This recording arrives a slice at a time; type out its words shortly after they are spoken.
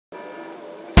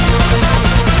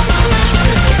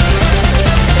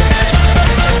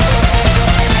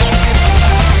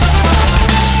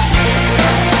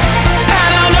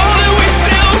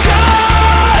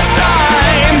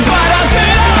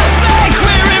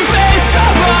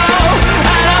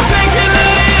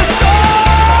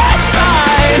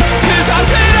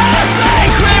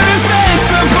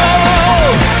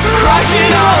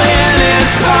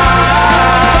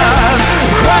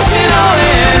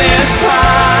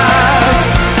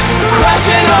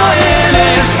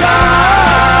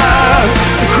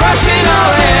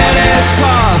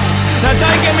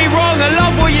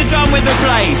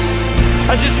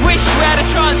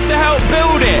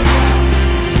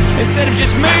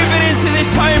moving into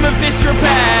this home of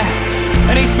disrepair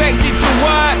and expected to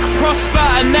work, prosper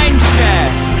and then share,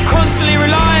 constantly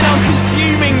relying on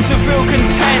consuming to feel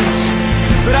content,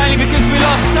 but only because we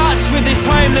lost touch with this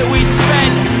home that we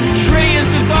spent trillions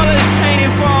of dollars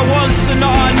chaining for our wants and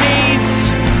not our needs.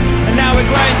 And now we're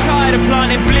growing tired of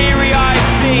planting bleary-eyed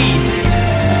seeds.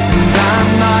 And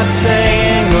I'm not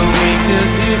saying that we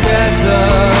could do better,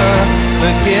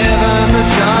 but given the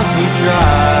chance we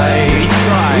try.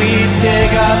 We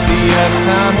dig up the earth,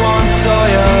 found one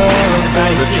soil,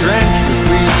 fill the trench with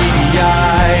greedy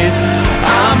eyes.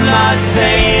 I'm not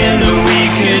saying that we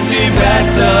could do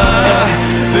better,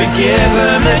 but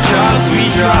given the chance we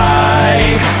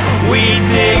try. We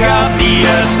dig up the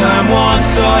earth, find one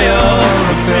soil,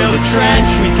 and fill the trench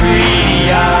with greedy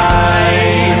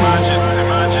eyes.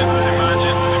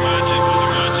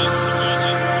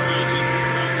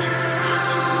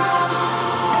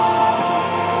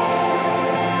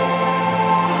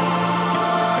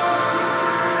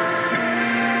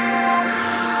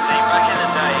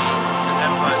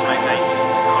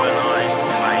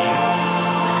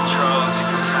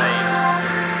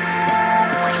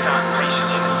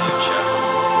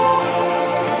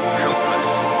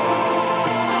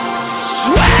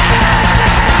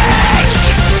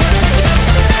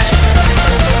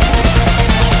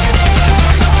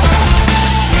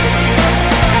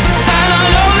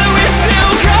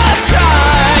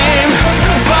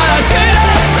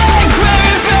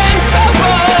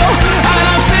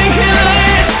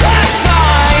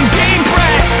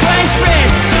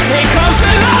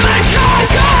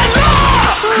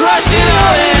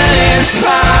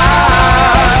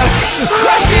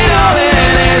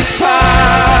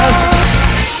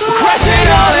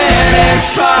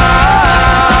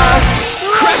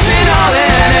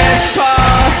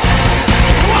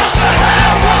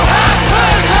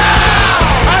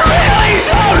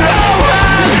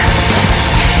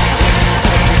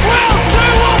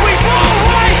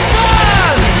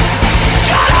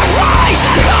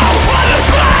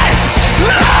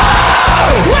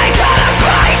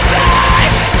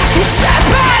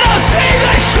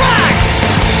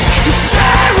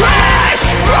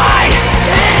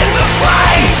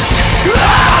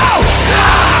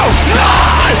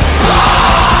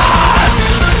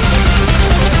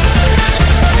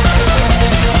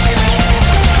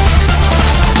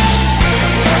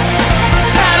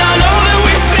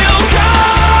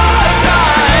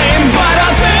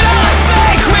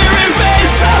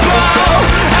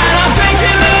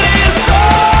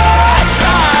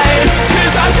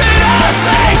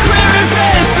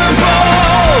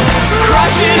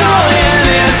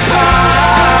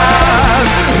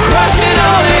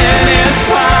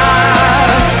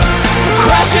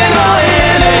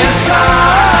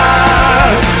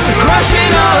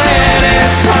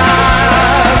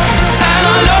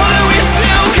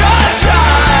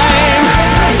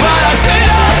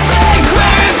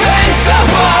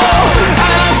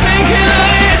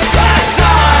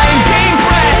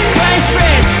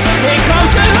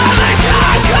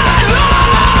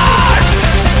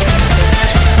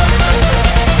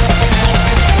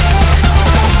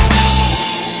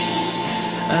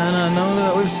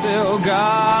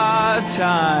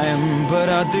 Time, but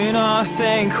I do not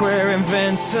think we're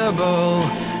invincible,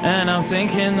 and I'm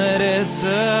thinking that it's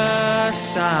a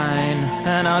sign.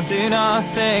 And I do not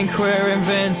think we're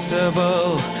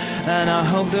invincible, and I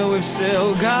hope that we've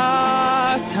still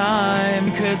got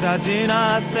time, 'cause I do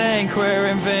not think we're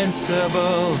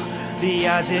invincible. The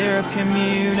idea of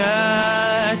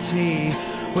community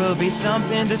will be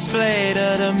something displayed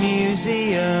at a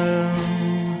museum.